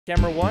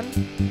Camera 1.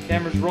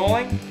 Camera's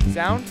rolling.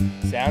 Sound.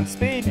 Sound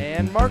speed.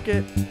 And mark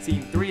it.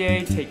 Scene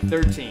 3A, take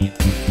 13.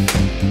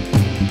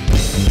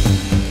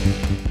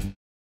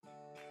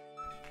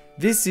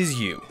 This is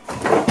you.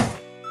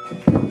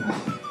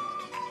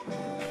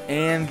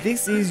 And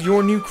this is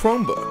your new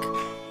Chromebook.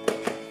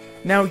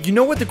 Now, you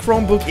know what the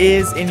Chromebook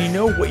is and you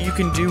know what you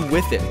can do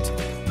with it.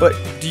 But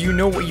do you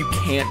know what you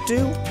can't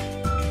do?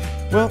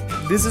 Well,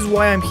 this is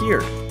why I'm here.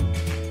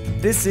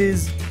 This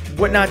is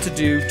what not to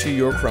do to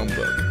your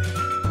Chromebook.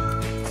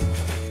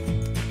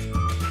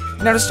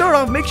 Now to start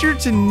off, make sure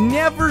to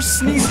never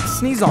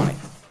sneeze on it.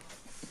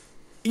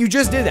 You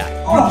just did that.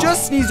 You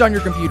just sneezed on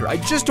your computer. I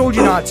just told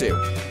you not to.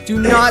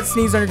 Do not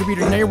sneeze on your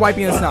computer. Now you're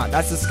wiping the snot.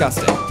 That's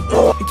disgusting.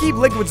 And keep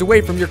liquids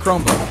away from your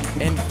Chromebook.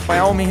 And by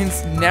all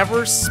means,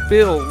 never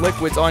spill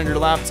liquids on your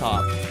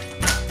laptop.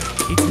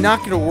 It's not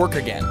going to work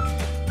again.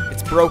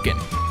 It's broken.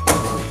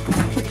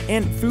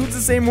 And food's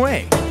the same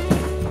way.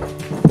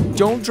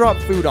 Don't drop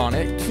food on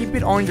it. Keep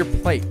it on your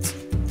plate.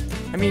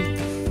 I mean,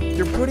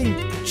 you're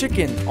putting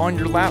chicken on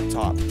your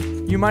laptop.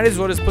 You might as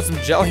well just put some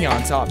jelly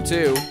on top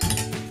too.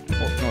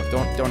 Well,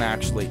 no, don't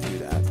actually do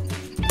that.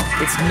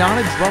 It's not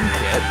a drum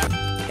kit,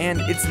 and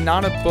it's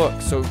not a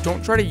book, so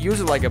don't try to use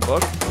it like a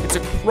book. It's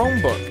a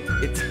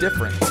Chromebook. It's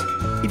different.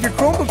 If your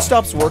Chromebook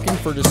stops working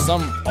for just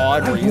some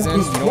odd reason,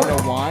 you don't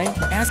know why,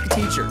 ask a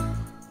teacher.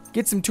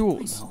 Get some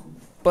tools.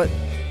 But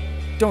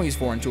don't use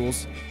foreign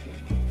tools.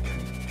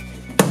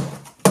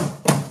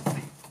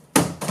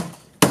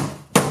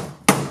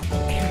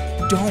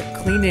 And don't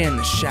clean it in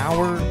the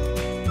shower.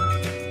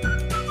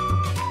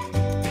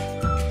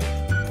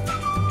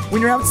 When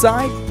you're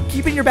outside,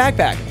 keep it in your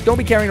backpack. Don't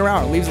be carrying it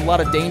around. It leaves a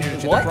lot of danger to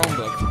the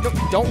Chromebook. No,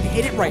 don't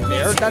hit it right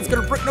there. That's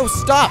gonna break. No,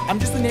 stop. I'm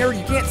just the narrator.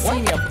 You can't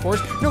see me, of course.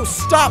 No,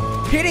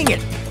 stop hitting it.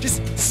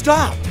 Just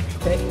stop.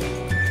 Okay.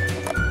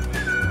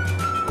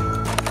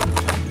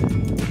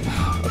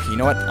 Okay, you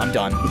know what? I'm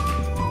done.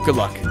 Good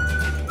luck.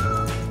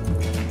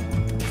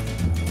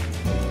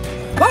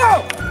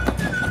 Whoa!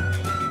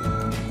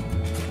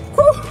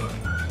 Whew.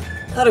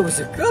 Thought it was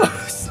a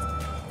ghost.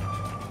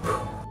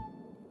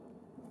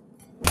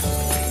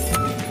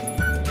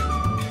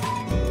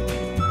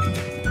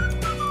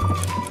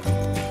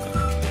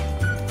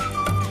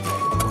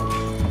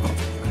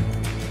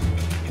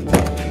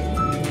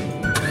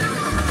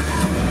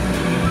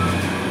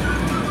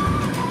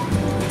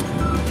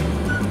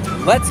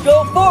 Let's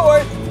go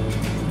forward!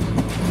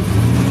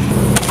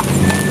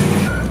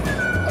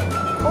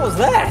 What was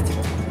that?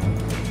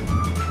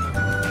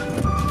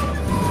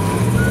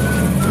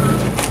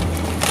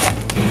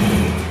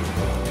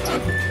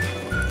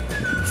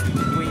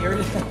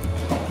 Weird.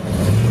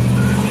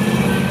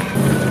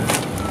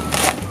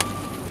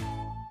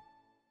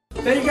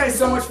 Thank you guys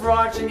so much for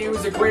watching. It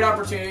was a great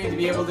opportunity to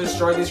be able to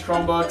destroy these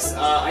Chromebooks.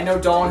 I know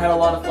Dalton had a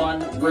lot of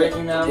fun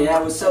breaking them. Yeah,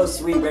 it was so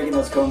sweet breaking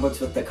those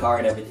Chromebooks with the car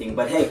and everything.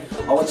 But hey,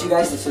 I want you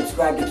guys to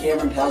subscribe to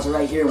Cameron Palza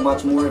right here and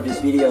watch more of his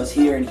videos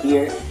here and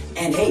here.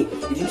 And hey,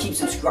 if you keep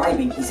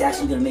subscribing, he's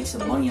actually going to make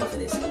some money off of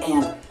this.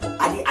 And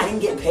I didn't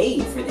get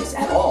paid for this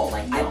at all.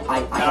 Like, I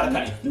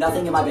have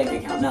nothing in my bank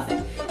account,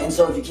 nothing. And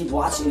so if you keep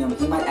watching him,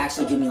 he might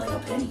actually give me like a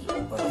penny.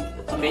 Or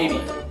like,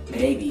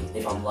 maybe,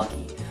 if I'm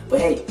lucky. But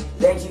hey,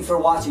 thank you for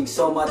watching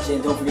so much,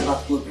 and don't forget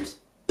about the bloopers.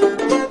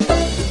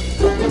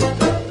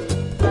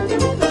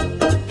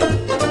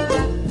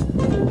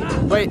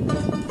 Wait.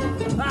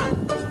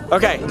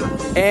 Okay,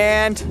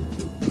 and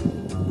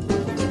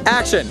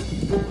action.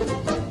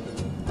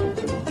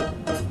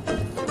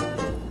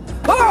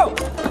 Oh!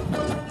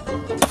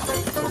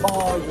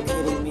 Oh, you're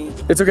kidding me.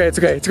 It's okay, it's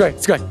okay, it's okay,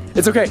 it's okay,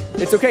 it's okay,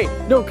 it's okay.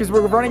 No, because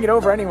we're running it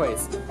over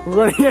anyways. We're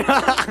running it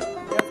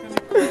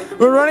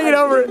We're running it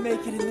over.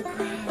 Make it in the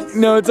crowds.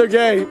 No, it's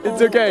okay,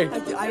 it's okay.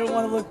 I don't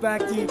want to look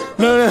back to you.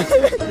 No.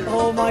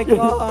 Oh my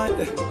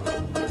god.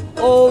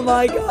 Oh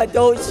my god,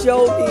 don't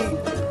show me.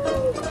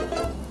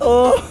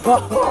 Oh.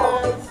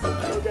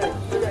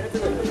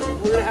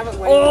 We're gonna have it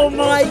later. Oh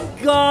my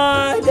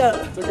god.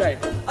 It's okay.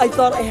 I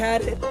thought I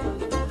had it.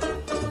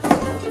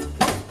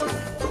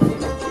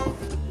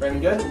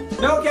 Brandon,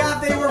 good? No,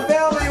 Kathy, we're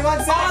filming.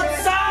 1 second. On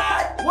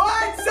set!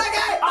 1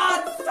 second.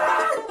 On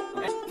set!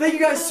 Thank you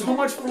guys so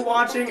much for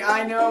watching.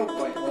 I know.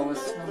 Wait, what was?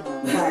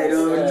 I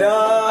don't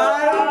know.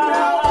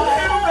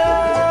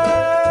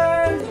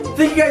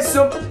 Thank you guys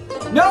so.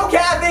 No,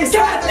 Kathy.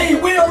 Kathy,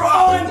 we are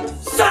on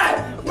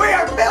set. We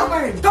are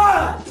filming.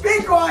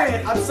 Be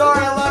quiet. I'm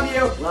sorry. I love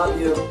you. Love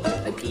you.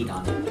 I peed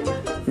on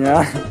it.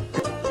 Yeah.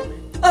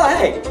 Oh,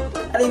 hey!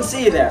 I didn't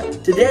see you there.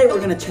 Today we're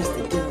gonna test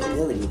the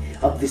durability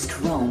of this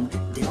Chrome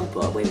Dell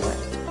book. Wait, what?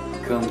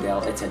 Chrome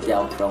Dell. It's a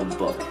Dell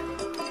Chromebook.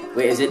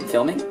 Wait, is it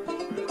filming?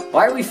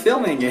 Why are we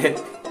filming it?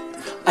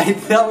 I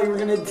thought we were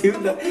gonna do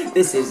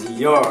This is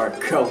your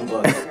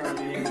Chromebook.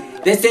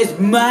 This is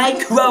my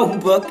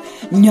Chromebook,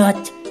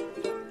 not